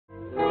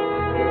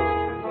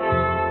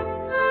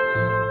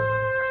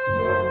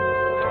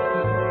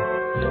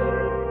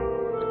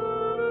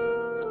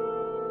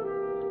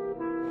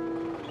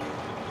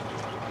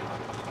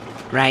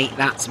Right,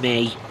 that's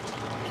me.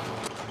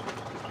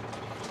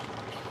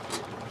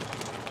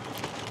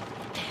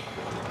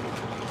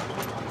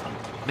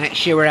 Make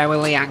sure our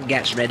Leanne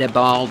gets rid of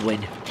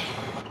Baldwin.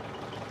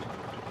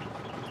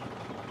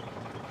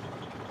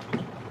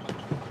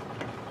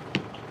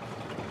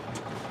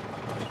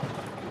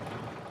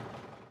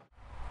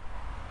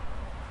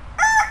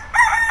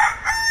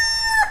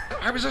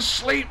 I was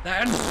asleep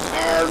then.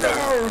 Oh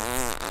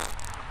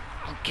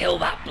no! I'll kill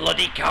that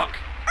bloody cock.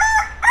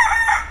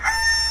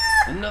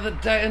 Another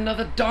day,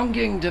 another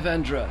donging,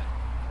 Devendra.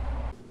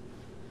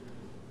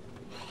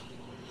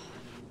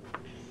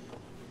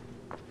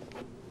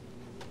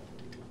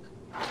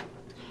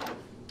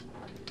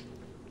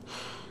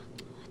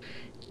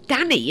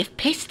 Danny, you've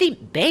pissed in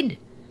bin.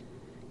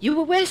 You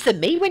were worse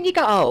than me when you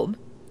got home.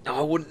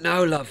 I wouldn't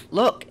know, love.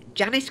 Look,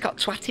 Janice got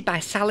twatted by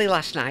Sally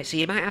last night, so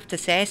you might have to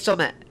say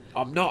something.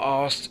 I'm not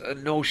arsed,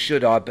 and nor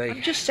should I be.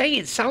 I'm just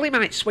saying, Sally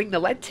might swing the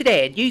lead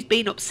today and use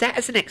being upset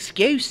as an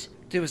excuse.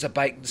 Do us a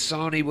bacon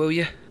sarnie, will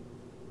you?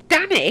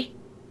 Danny?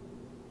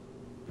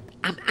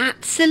 I'm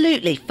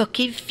absolutely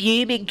fucking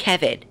fuming,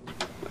 Kevin.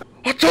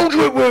 I told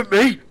you it weren't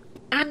me!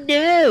 I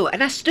know,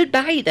 and I stood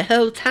by you the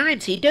whole time,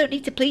 so you don't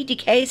need to plead your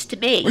case to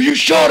me. Are you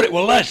sure it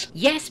were Les?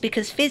 Yes,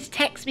 because Fizz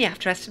texted me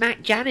after I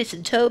smacked Janice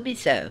and told me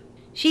so.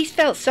 She's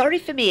felt sorry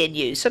for me and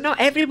you, so not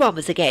everyone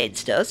was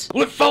against us.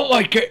 Well, it felt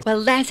like it. Well,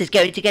 Les is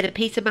going to get a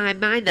piece of my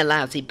mind, the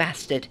lousy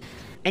bastard.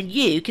 And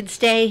you can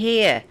stay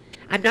here.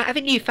 I'm not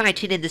having you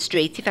fighting in the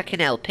street if I can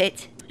help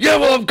it. Yeah,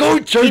 well, I'm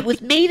going to. It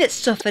was me that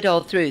suffered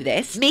all through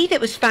this. Me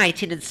that was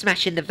fighting and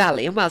smashing the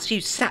valley, and whilst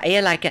you sat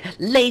here like a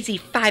lazy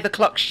 5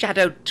 o'clock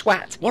shadowed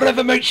twat.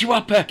 Whatever makes you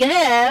happy.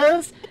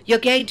 Girls, you're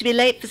going to be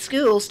late for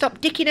school. Stop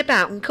dicking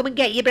about and come and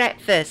get your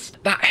breakfast.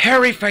 That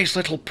hairy-faced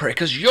little prick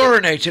has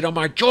urinated on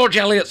my George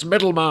Eliot's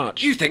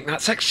Middlemarch. You think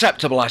that's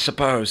acceptable, I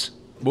suppose?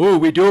 Oh,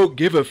 we don't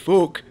give a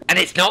fuck. And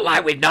it's not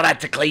like we've not had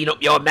to clean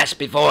up your mess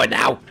before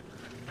now.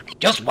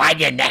 Just wind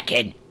your neck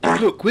in.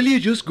 Look, will you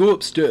just go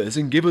upstairs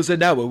and give us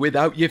an hour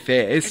without your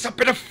face? Is a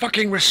bit of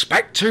fucking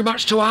respect too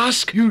much to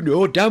ask? You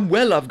know damn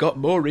well I've got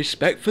more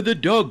respect for the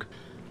dog.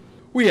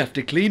 We have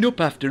to clean up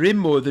after him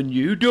more than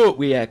you, don't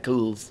we,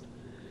 Eccles?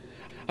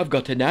 I've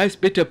got a nice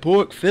bit of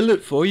pork fillet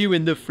for you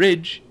in the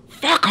fridge.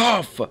 Fuck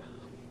off!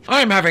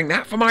 I'm having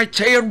that for my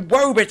tea and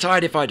woe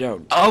betide if I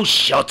don't. Oh,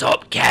 shut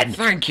up, Ken.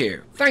 Thank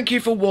you. Thank you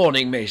for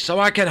warning me so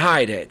I can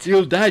hide it.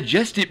 You'll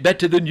digest it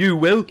better than you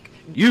will.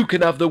 You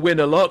can have the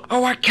winner lot.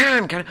 Oh, I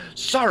can.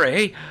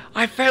 Sorry,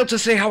 I failed to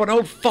see how an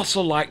old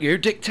fossil like you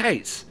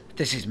dictates.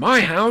 This is my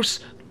house,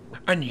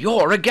 and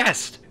you're a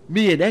guest.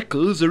 Me and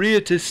Eccles are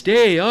here to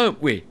stay, aren't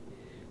we?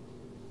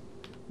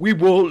 We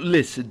won't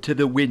listen to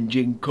the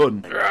whinging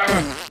cunt.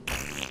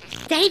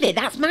 David,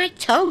 that's my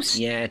toast.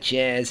 Yeah,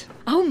 cheers.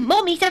 Oh,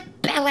 Mummy's a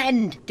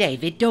bellend.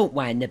 David, don't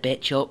wind the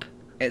bitch up.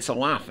 It's a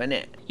laugh,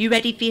 innit? You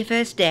ready for your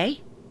first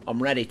day?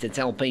 I'm ready to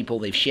tell people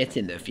they've shit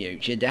in the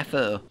future,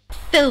 defo.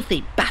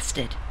 Filthy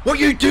bastard. What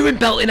you doing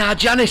belting our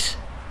Janice?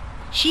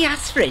 She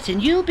asked for it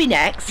and you'll be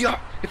next.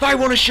 If I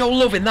want to show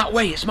love in that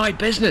way, it's my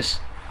business.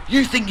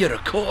 You think you're a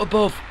cut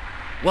above?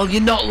 Well,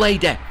 you're not,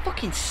 lady.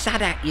 Fucking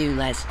sad at you,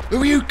 Les.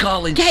 Who are you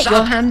calling Get sad?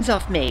 your hands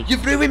off me.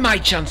 You've ruined my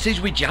chances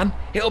with Jan.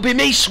 It'll be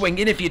me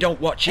swinging if you don't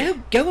watch it.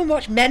 Oh, go and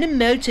watch Men and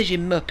Motors, you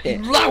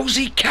muppet.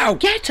 Lousy cow.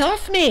 Get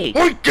off me.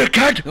 Oi,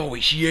 dickhead. Oh,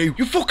 it's you.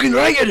 You fucking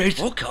rated it.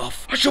 Fuck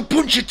off. I shall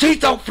punch your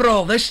teeth out for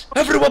all this.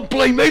 Everyone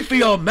blame me for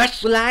your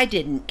mess. Well, I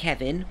didn't,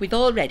 Kevin. We've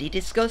already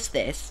discussed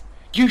this.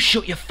 You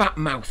shut your fat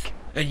mouth.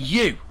 And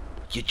you're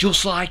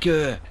just like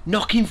her.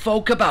 Knocking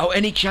folk about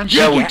any chance you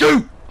get. Yeah, we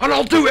do. And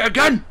I'll do it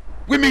again.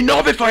 With me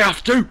knob if I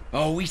have to.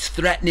 Oh, he's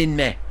threatening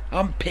me.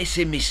 I'm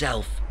pissing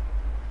myself.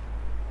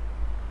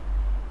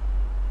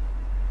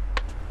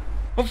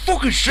 I'm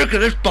fucking sick of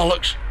this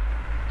bollocks.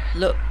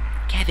 Look,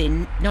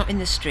 Kevin, not in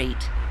the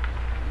street.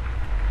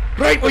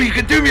 Right, well, you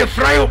can do me a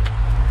fry up.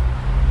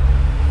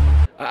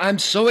 I'm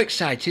so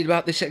excited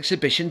about this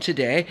exhibition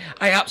today.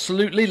 I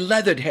absolutely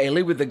leathered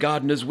Hayley with the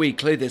Gardener's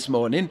Weekly this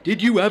morning.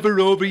 Did you have her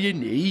over your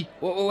knee?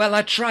 Well,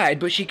 I tried,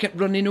 but she kept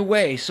running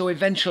away, so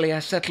eventually I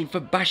settled for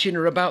bashing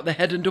her about the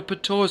head and upper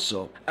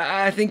torso.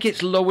 I think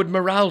it's lowered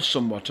morale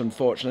somewhat,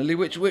 unfortunately,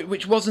 which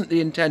wasn't the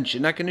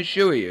intention, I can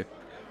assure you.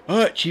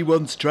 Archie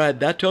once tried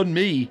that on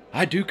me.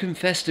 I do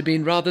confess to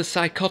being rather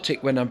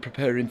psychotic when I'm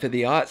preparing for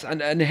the arts,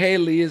 and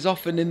Hayley is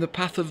often in the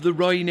path of the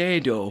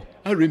Roynado.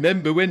 I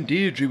remember when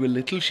Deirdre were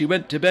little, she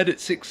went to bed at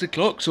 6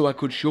 o'clock so I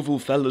could shovel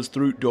fellas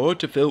through door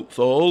to FILTH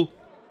all.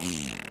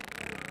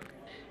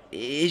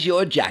 Is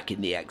your Jack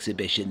in the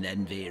exhibition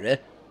then, Vera?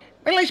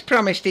 Well, he's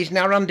promised he's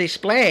not on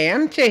display,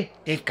 hasn't he?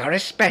 They've got a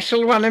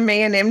special one of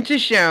me and him to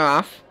show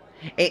off.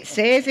 It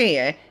says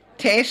here,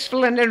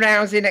 tasteful and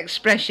arousing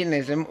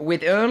expressionism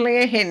with only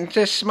a hint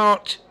of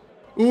smut.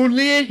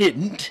 Only a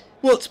hint?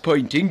 What's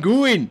point in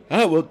going?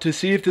 I want to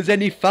see if there's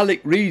any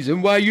phallic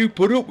reason why you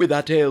put up with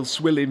that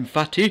ale-swilling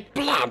fatty.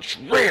 Blanche,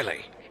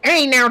 really?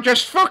 Hey, now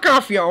just fuck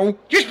off, yo.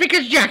 Just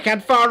because Jack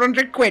had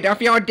 400 quid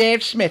off your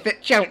Dave Smith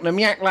at Cheltenham,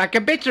 you act like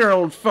a bitter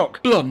old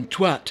fuck. Blonde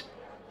twat.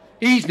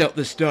 He's not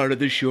the star of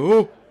the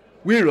show.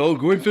 We're all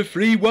going for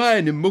free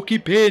wine and mucky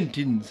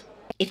paintings.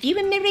 If you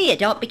and Maria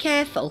don't be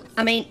careful,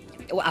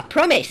 I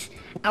promise,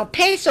 I'll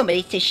pay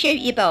somebody to shoot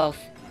you both.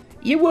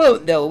 You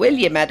won't though, will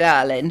you, my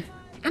darling?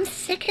 I'm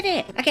sick of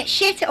it. I get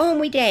shit at home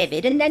with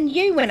David and then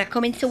you when I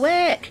come into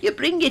work. You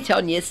bring it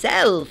on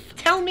yourself.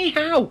 Tell me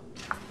how.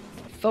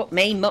 Fuck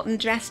me, mutton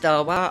dressed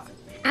or what?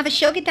 I've a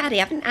sugar daddy,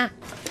 haven't I?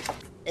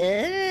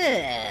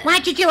 Why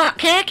did you lock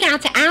Kirk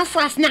out at house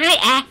last night,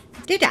 eh?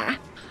 Did I?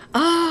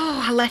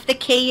 Oh, I left the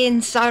key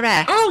in,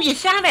 sorry. Oh, you're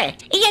sorry?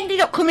 He ended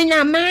up coming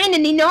round mine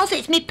and he knows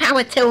it's me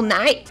power till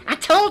night. I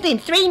told him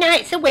 3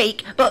 nights a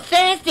week, but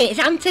Thursday's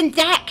Hampton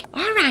Deck.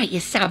 All right, you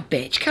sad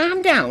bitch,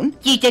 calm down.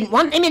 You didn't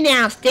want him in the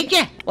house, did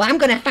you? Well, I'm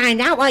going to find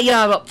out what you're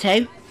up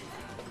to.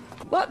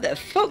 What the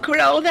fuck were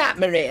all that,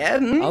 Maria?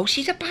 Oh,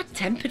 she's a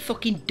bad-tempered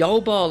fucking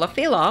doughball. I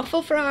feel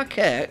awful for our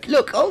Kirk.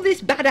 Look, all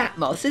this bad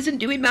atmos isn't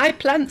doing my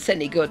plants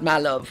any good, my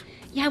love.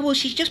 Yeah, well,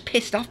 she's just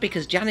pissed off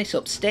because Janice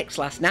up sticks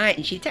last night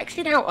and she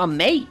texted out on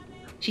me.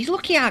 She's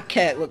lucky our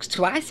Kirk looks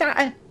twice at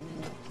her.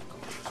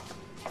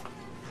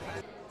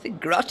 It's a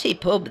grotty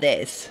pub,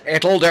 this.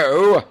 It'll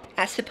do.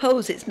 I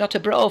suppose it's not a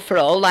brawl for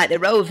all like the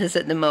Rovers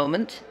at the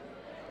moment.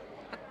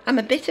 I'm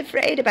a bit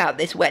afraid about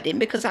this wedding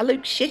because I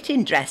look shit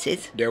in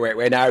dresses. Do it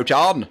without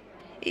on.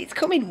 It's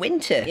coming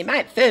winter. It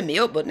might firm me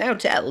up, but now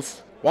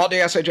tells. What do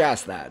you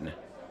suggest then?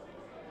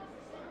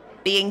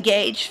 Be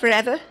engaged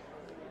forever?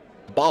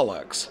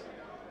 Bollocks.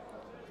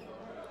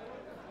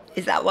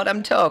 Is that what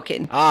I'm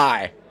talking?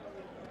 Aye.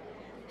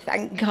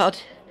 Thank God.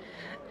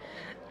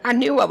 I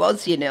knew I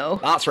was, you know.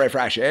 That's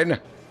refreshing.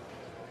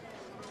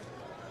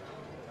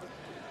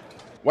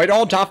 We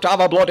don't have to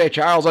have a bloody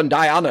Charles and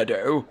Diana,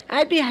 do?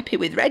 I'd be happy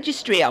with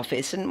registry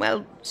office and,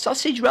 well,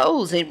 sausage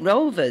rolls in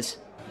Rovers.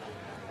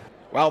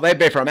 Well, they'd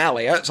be from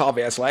Elliot's,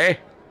 obviously.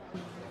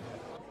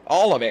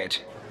 All of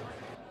it.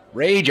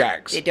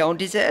 Rejects. They don't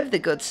deserve the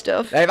good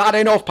stuff. They've had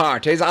enough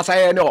parties, I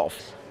say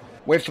enough.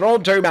 We've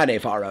thrown too many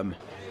for 'em.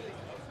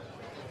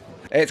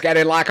 It's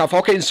getting like a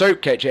fucking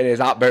soup kitchen, is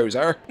that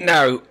boozer?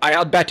 No, I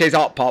had Betty's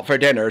hot pot for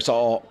dinner,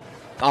 so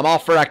I'm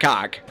off for a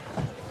cag.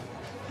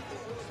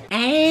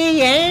 Hey,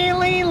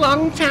 Hayley,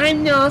 long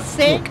time no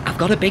see. Look, I've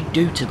got a big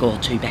do to go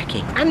to,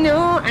 Becky. I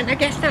know, and I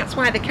guess that's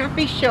why the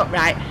cafe's shut,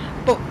 right?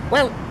 But,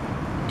 well,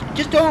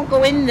 just don't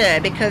go in there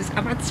because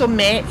I've had some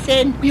mates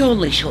in. We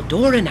only shut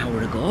door an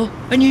hour ago,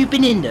 and you've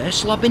been in there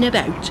slobbing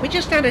about. We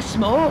just had a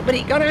smoke, but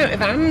it got out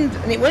of hand,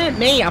 and it weren't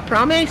me, I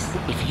promise.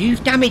 If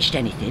you've damaged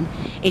anything,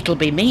 it'll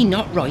be me,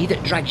 not Roy,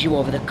 that drags you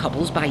over the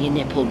cobbles by your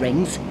nipple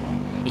rings.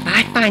 If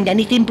I find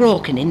anything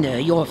broken in there,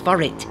 you're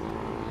for it.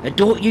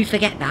 Don't you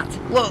forget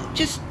that. Look,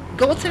 just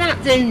go to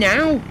that do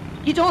now.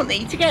 You don't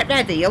need to get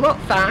ready, you look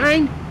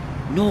fine.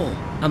 No,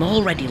 I'm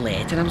already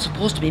late and I'm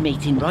supposed to be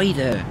meeting Roy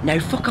there. Now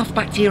fuck off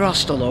back to your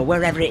hostel or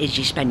wherever it is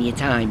you spend your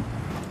time.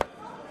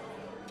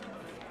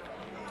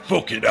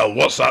 Fucking hell,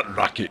 what's that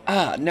racket?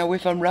 Now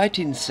if I'm right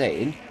in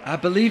saying, I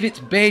believe it's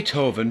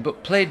Beethoven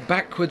but played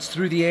backwards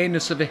through the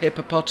anus of a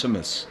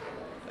hippopotamus.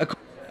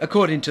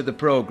 According to the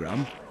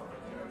programme.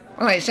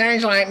 Well, it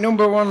sounds like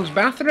number one's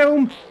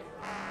bathroom.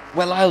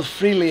 Well, I'll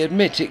freely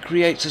admit it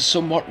creates a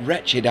somewhat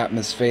wretched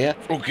atmosphere.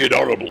 Fucking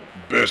horrible.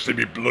 Bursting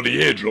me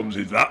bloody eardrums,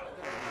 is that?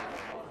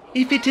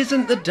 If it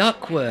isn't the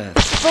Duckworth.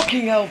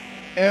 Fucking hell.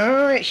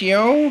 Oh, it's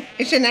you.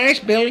 It's a nice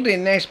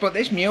building, this, but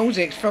this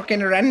music's fucking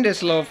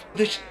horrendous, love.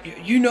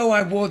 You know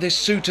I wore this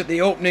suit at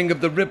the opening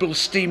of the Ribble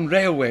Steam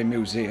Railway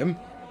Museum.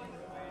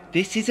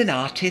 This is an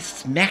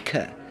artist's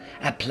mecca,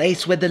 a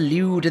place where the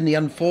lewd and the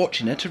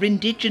unfortunate are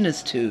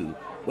indigenous to,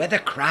 where the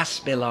crass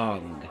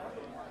belong.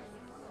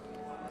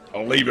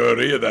 I'll leave her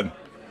here then.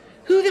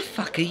 Who the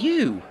fuck are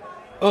you?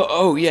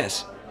 Oh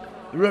yes.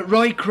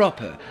 Roy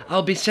Cropper.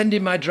 I'll be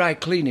sending my dry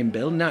cleaning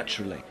bill,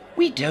 naturally.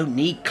 We don't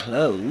need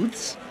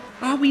clothes.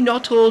 Are we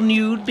not all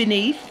nude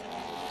beneath?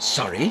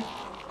 Sorry?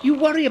 You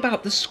worry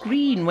about the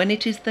screen when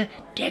it is the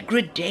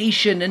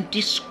degradation and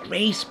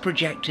disgrace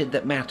projected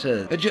that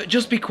matters.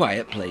 Just be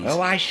quiet, please.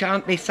 Oh, I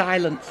shan't be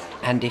silenced.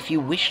 And if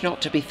you wish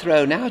not to be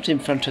thrown out in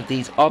front of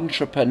these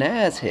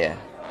entrepreneurs here,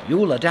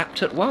 you'll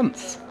adapt at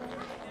once.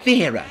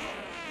 Vera,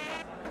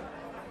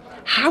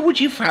 how would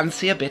you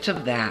fancy a bit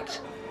of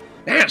that?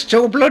 That's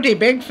too bloody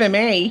big for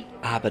me.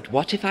 But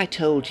what if I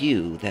told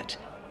you that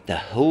the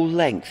whole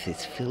length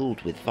is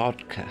filled with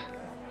vodka?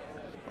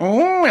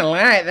 Oh, I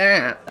like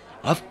that.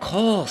 Of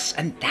course,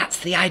 and that's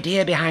the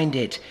idea behind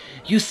it.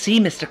 You see,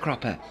 Mr.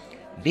 Cropper,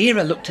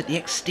 Vera looked at the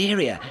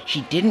exterior.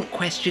 She didn't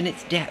question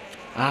its depth.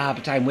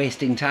 But I'm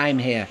wasting time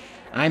here.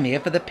 I'm here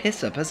for the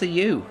piss-up, as are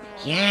you.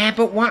 Yeah,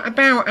 but what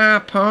about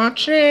our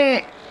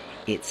portrait?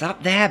 It's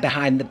up there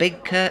behind the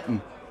big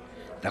curtain.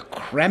 The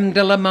creme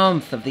de la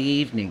menthe of the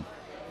evening.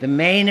 The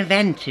main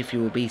event, if you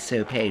will be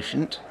so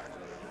patient.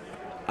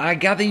 I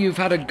gather you've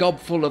had a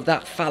gobful of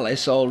that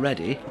phallus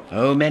already.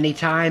 Oh, many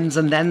times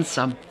and then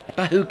some.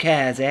 But who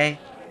cares, eh?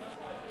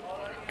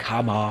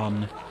 Come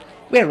on.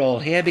 We're all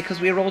here because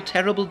we're all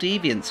terrible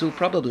deviants who'll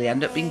probably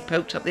end up being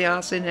poked up the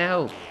arse in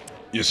hell.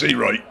 You see,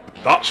 right,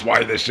 that's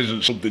why this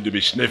isn't something to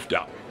be sniffed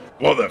at.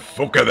 What the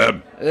fuck are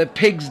them?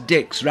 Pigs'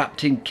 dicks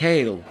wrapped in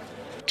kale.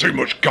 Too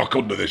much cock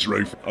under this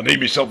roof. I need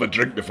myself a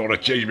drink before I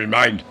change my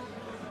mind.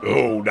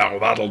 Oh, now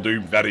that'll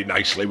do very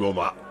nicely, won't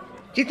that?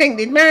 Do you think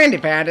they'd mind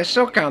if I had a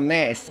suck on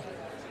this?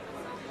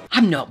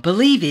 I'm not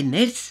believing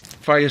this.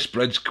 Fire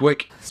spreads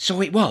quick.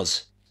 So it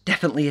was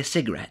definitely a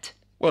cigarette.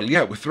 Well,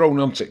 yeah, we're thrown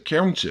onto the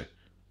counter.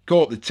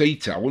 Caught the tea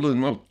towel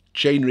and, well,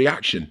 chain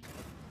reaction.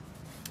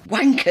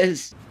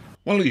 Wankers.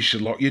 Well, you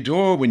should lock your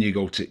door when you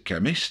go to the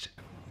chemist.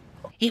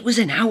 It was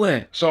an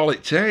hour. That's all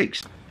it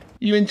takes.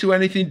 You into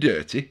anything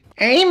dirty?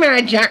 Hey,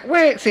 my Jack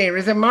works here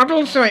as a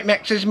model, so it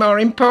makes us more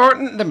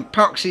important than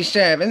Poxy's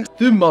servants.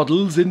 The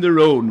models in their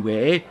own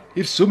way.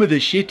 If some of the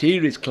shit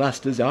here is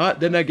classed as art,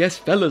 then I guess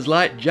fellas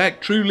like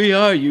Jack truly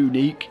are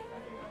unique.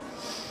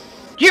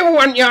 Do you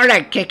want your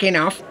head kicking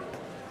off?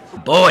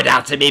 Bored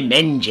out of me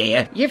minge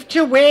here. You've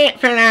to wait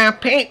for our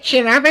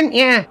picture, haven't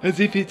you? As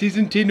if it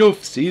isn't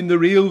enough seeing the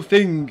real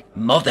thing.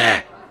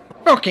 Mother.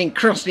 Fucking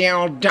crusty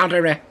old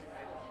dodderer.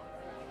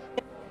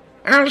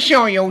 I'll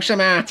show you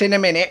some art in a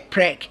minute,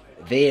 prick.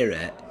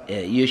 Vera,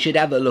 you should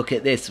have a look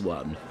at this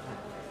one.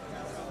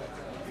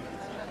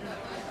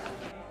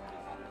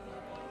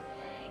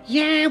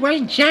 Yeah,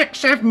 well,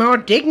 Jacks have more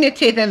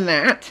dignity than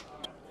that.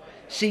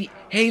 See,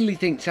 Haley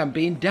thinks I'm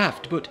being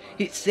daft, but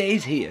it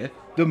says here,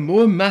 the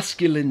more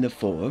masculine the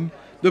form,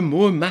 the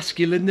more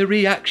masculine the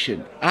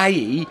reaction,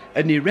 i.e.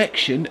 an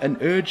erection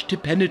and urge to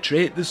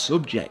penetrate the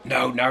subject.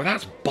 No,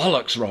 that's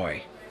bollocks,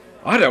 Roy.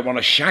 I don't want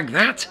to shag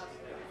that.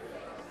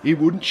 He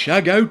wouldn't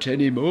shag out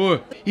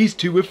anymore. He's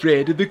too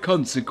afraid of the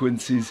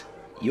consequences.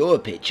 Your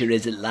picture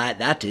isn't like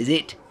that, is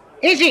it?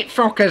 Is it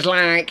fuckers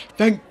like?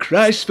 Thank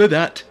Christ for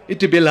that.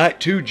 It'd be like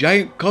 2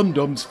 giant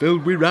condoms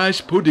filled with rice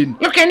pudding.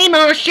 Look, any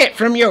more shit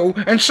from you,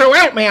 and so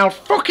help me, I'll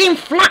fucking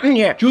flatten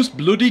you. Just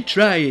bloody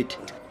try it.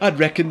 I'd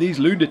reckon these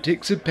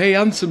lunatics would pay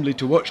handsomely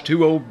to watch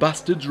 2 old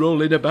bastards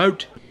rolling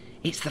about.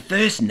 It's the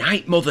first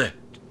night, Mother.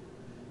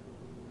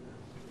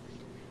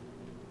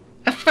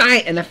 A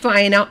fight and a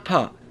flying hot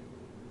pot.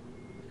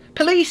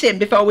 Police in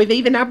before we've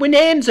even had our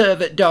names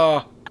over at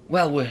door.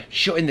 Well, we're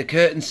shutting the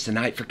curtains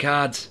tonight for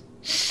cards.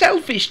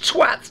 Selfish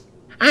twat.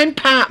 I'm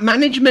part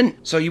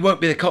management. So you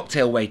won't be the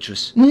cocktail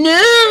waitress?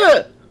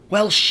 No!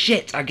 Well,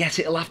 shit, I guess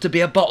it'll have to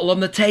be a bottle on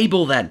the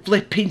table then.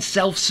 Flipping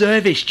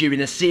self-service during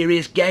a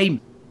serious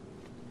game.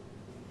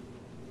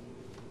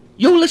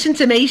 You listen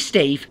to me,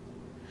 Steve.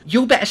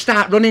 You better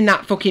start running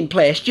that fucking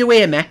place, do you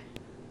hear me?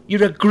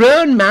 You're a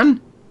grown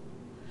man.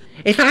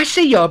 If I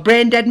see your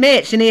brain-dead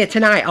mates in here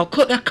tonight, I'll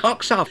cut their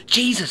cocks off.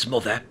 Jesus,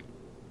 Mother.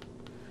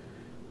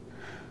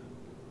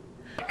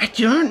 I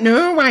don't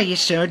know why you're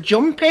so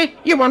jumpy.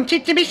 You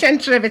wanted to be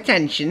centre of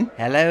attention.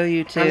 Hello,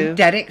 you two. I'm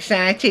dead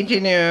excited,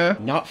 you know.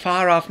 Not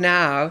far off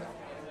now.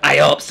 I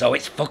hope so.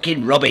 It's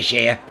fucking rubbish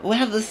here.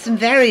 Well, there's some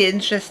very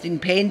interesting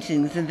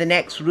paintings in the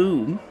next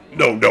room.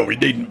 No, we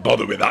needn't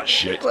bother with that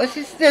shit. But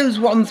it's those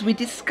ones we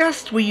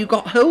discussed where you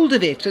got hold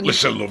of it and...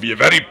 Listen, love, you're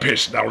very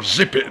pissed. Now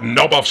zip it and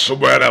knob off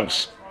somewhere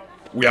else.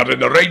 We had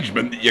an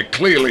arrangement that you're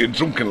clearly and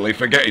drunkenly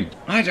forgetting.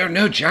 I don't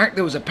know, Jack.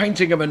 There was a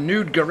painting of a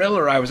nude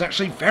gorilla I was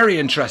actually very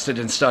interested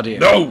in studying.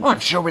 No!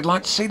 I'm sure we'd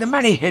like to see the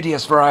many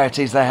hideous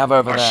varieties they have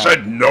over I there.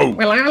 said no.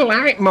 Well, I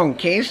like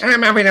monkeys.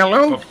 I'm having a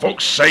look. For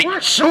fuck's sake.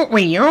 What's up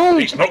with you?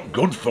 It's not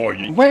good for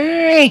you.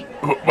 Why?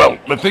 Well,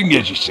 the thing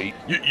is, you see,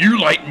 you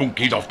like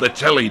monkeys off the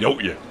telly,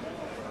 don't you?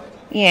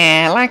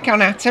 Yeah, like on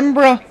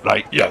Attenborough.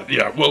 Right,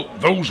 yeah, well,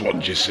 those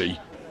ones, you see,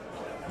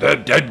 they're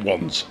dead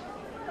ones.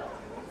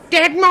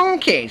 Dead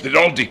monkeys? They're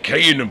all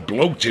decaying and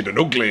bloated and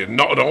ugly and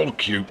not at all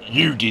cute.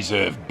 You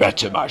deserve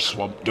better, my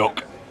swamp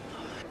duck.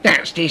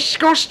 That's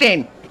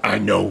disgusting. I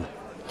know.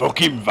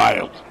 Fucking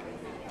vile.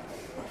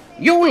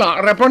 You lot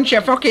are a bunch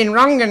of fucking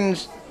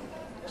wrong-uns.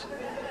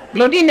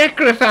 Bloody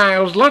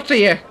necrophiles, lot of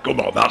you.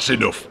 Come on, that's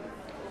enough.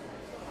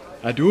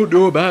 I don't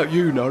know about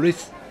you,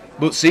 Norris,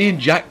 but seeing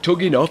Jack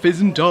tugging off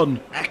isn't on.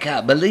 I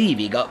can't believe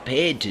he got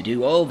paid to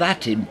do all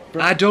that in...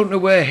 I don't know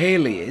where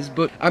Haley is,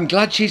 but I'm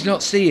glad she's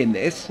not seeing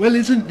this. Well,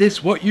 isn't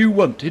this what you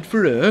wanted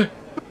for her?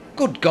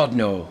 Good God,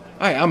 no.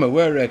 I am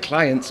aware her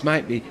clients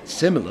might be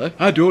similar.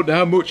 I don't know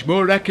how much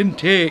more I can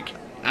take.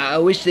 I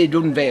wish they'd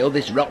unveil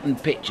this rotten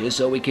picture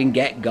so we can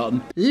get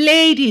gone.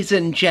 Ladies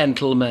and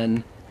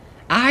gentlemen,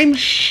 I'm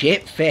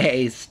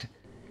shit-faced.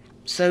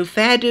 So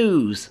fair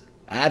dues.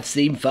 I've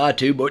seen far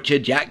too much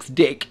of Jack's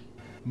dick.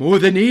 More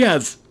than he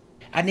has.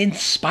 An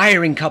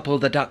inspiring couple,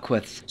 the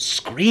Duckworths,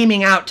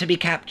 screaming out to be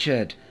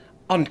captured.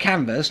 On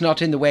canvas,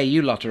 not in the way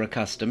you lot are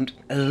accustomed.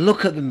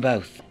 Look at them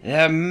both.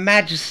 Their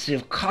majesty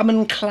of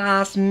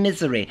common-class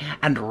misery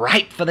and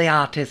ripe for the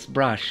artist's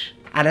brush.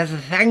 And as a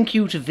thank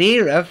you to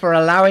Vera for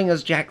allowing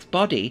us Jack's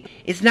body,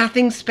 it's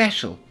nothing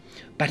special,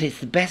 but it's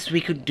the best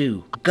we could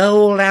do.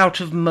 Gold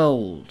out of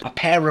mould. A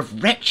pair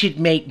of wretched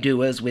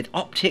make-doers with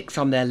optics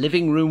on their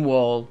living room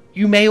wall.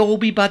 You may all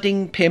be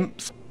budding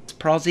pimps,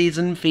 prosies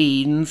and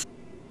fiends.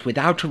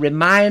 Without a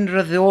reminder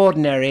of the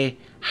ordinary,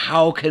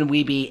 how can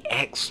we be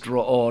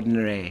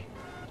extraordinary?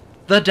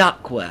 The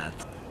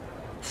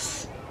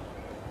Duckworths.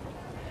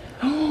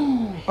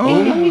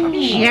 Oh,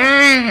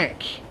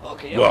 Jack.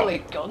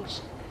 What?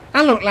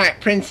 I look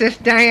like Princess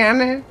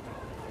Diana.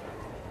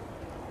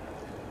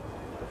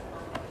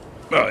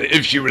 Well,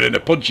 if she were in a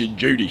Punch and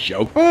Judy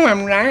show. Oh,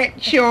 I'm right,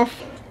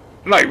 chuff.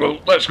 Right, well,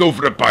 let's go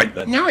for a pint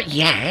then. Not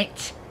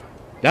yet.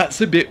 That's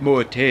a bit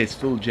more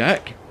tasteful,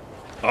 Jack.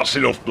 That's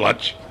enough,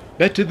 Blanche.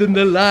 Better than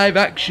the live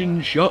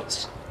action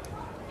shots.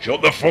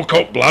 Shut the fuck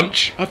up,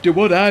 Blanche. After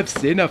what I've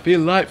seen, I feel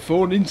like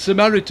phoning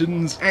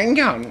Samaritans.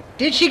 Hang on.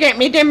 Did she get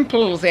me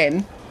dimples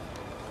in?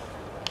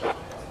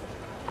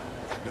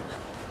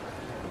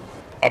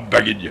 I'm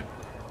begging you.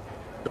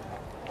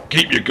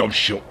 Keep your gob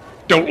shut.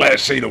 Don't let her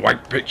see the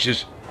wank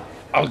pictures.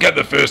 I'll get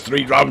the first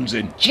 3 rounds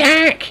in.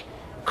 Jack!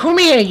 Come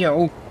here,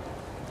 you.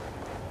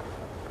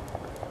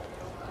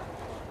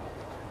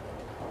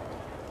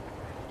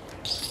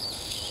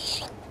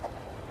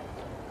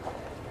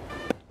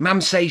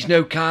 Mum says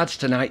no cards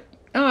tonight.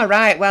 All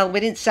right, well,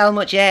 we didn't sell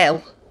much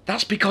ale.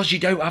 That's because you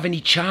don't have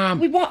any charm.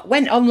 What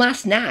went on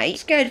last night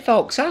scared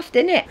folks off,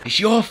 didn't it? It's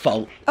your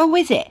fault. Oh,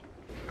 is it?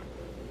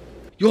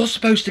 You're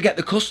supposed to get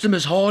the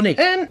customers horny.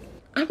 I'm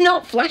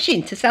not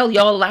flashing to sell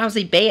your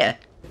lousy beer.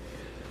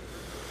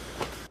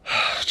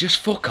 Just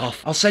fuck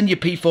off. I'll send your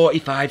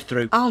P45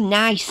 through. Oh,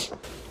 nice.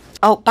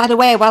 Oh, by the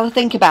way, while I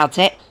think about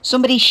it,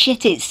 somebody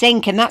shit its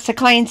sink and that's a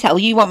clientele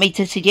you want me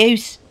to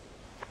seduce.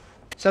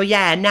 So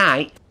yeah,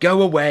 night.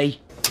 Go away.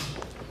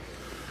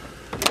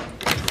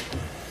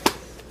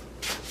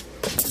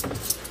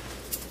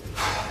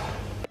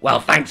 Well,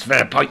 thanks for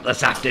a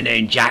pointless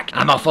afternoon, Jack.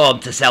 I'm off home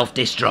to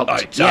self-destruct.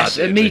 Right, Yes,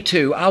 and me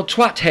too. I'll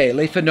twat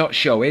Haley for not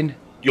showing.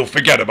 You'll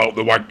forget about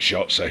the wank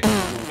shots, eh?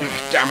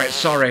 Damn it,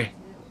 sorry.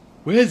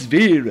 Where's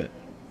Vera?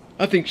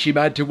 I think she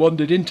might have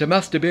wandered into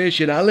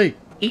Masturbation Alley.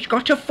 He's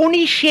got a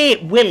funny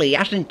shaped willy,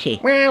 hasn't he?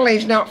 Well,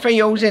 he's not for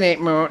using it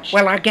much.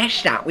 Well, I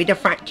guess that with the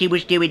fact he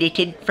was doing it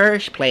in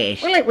first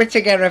place. Well, it was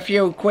to get a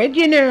few quid,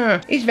 you know.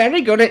 He's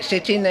very good at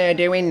sitting there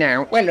doing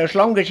now. Well, as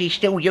long as he's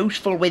still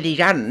useful with his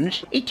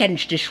hands. He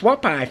tends to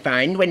swap, I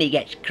find, when he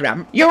gets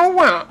cramped. You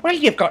what? Well,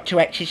 you've got to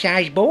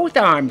exercise both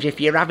arms if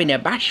you're having a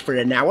bash for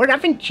an hour,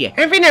 haven't you?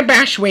 Having a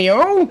bash with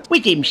who?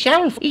 With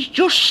himself. He's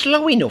just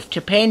slow enough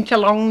to paint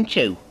along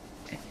to.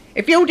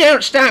 If you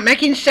don't start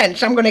making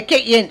sense, I'm going to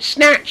kick you in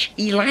snatch.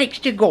 He likes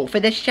to go for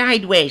the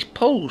sideways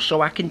pull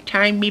so I can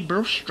time me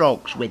brush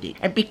strokes with it.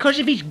 And because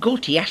of his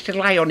gut, he has to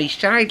lie on his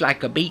side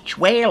like a beach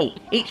whale.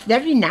 It's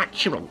very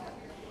natural.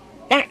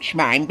 That's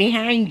mine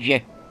behind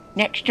you,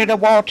 next to the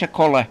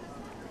watercolour.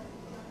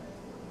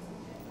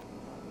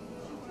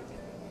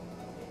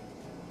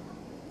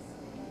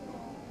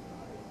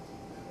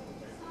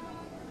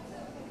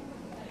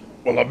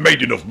 Well, I've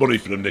made enough money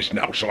from this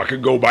now, so I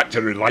can go back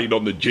to relying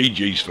on the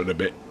GGs for a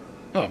bit.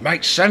 Oh, it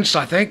makes sense,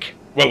 I think.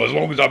 Well, as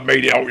long as I've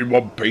made it out in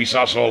one piece,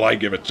 that's all I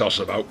give a toss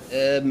about.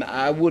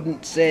 I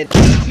wouldn't say...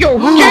 You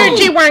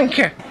dirty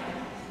wanker!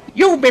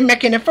 You've been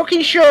making a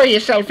fucking show of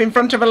yourself in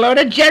front of a load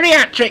of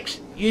geriatrics.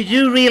 You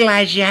do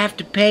realise you have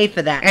to pay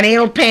for that. And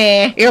he'll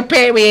pay. He'll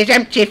pay with his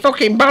empty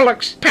fucking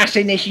bollocks.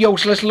 Passing this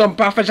useless lump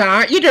off as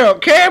art. You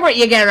don't care what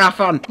you get off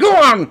on. Go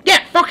on,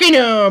 get fucking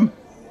home.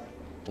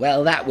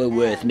 Well, that were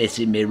worth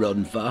missing me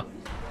run for.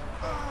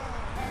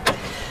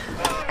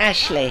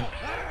 Ashley,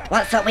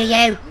 what's up with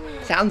you?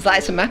 Sounds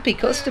like some happy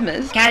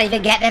customers. Can't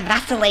even get the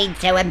Vaseline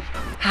to him.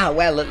 Ah,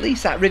 well, at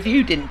least that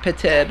review didn't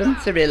perturb them.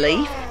 It's a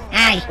relief.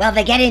 Aye, well,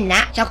 they're getting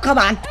that, so come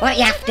on, what are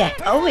you after?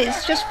 Oh,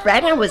 it's just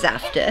Fred I was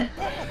after.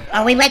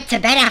 Oh, we went to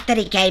bed after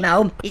he came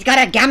home. He's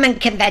got a gammon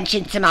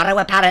convention tomorrow,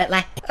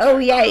 apparently. Oh,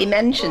 yeah, he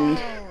mentioned.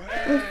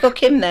 Well,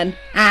 fuck him then.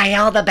 Aye,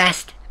 all the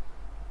best.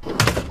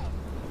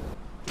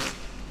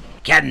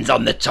 Ken's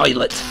on the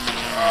toilet.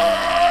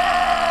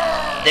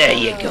 There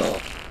you go.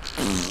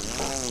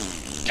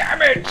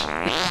 Damn it!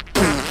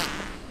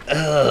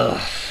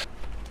 Ugh.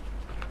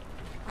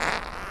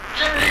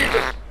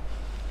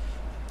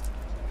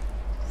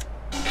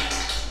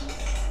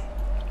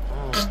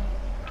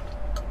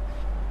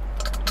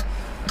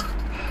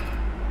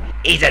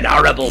 He's an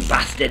horrible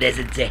bastard,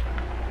 isn't he?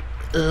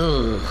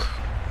 Ugh.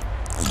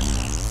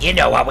 You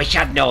know, I wish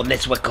I'd known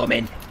this were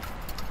coming.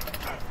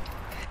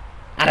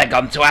 I'd have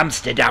gone to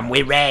Amsterdam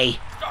with Ray.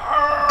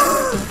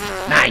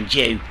 Mind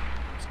you,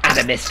 I'd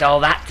have missed all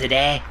that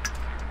today.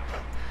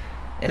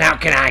 And how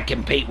can I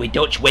compete with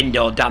Dutch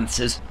window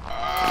dancers?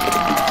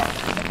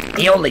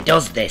 He only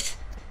does this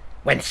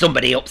when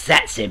somebody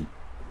upsets him.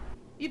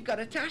 You've got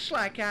a tash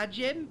like our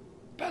Jim.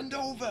 Bend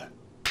over.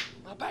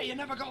 I bet you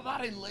never got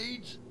that in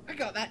Leeds. I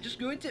got that just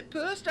going to the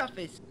post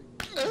office.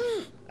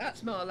 Ooh,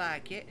 that's more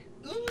like it.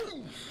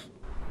 Ooh.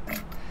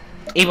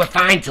 He were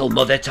fine till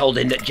Mother told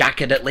him that Jack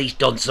had at least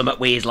done something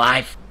with his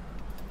life.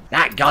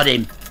 That got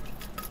him.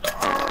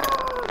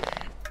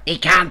 He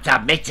can't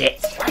admit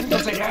it. When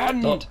does it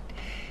end? But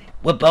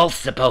we're both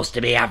supposed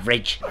to be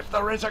average. If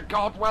there is a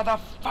God, where the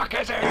fuck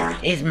is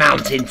he? His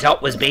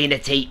mountaintop was being a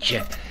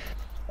teacher.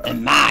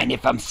 And mine,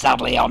 if I'm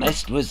sadly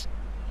honest, was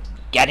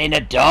getting a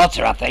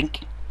daughter, I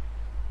think.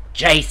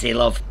 Tracy,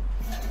 love.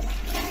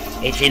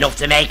 It's enough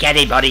to make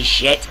anybody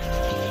shit.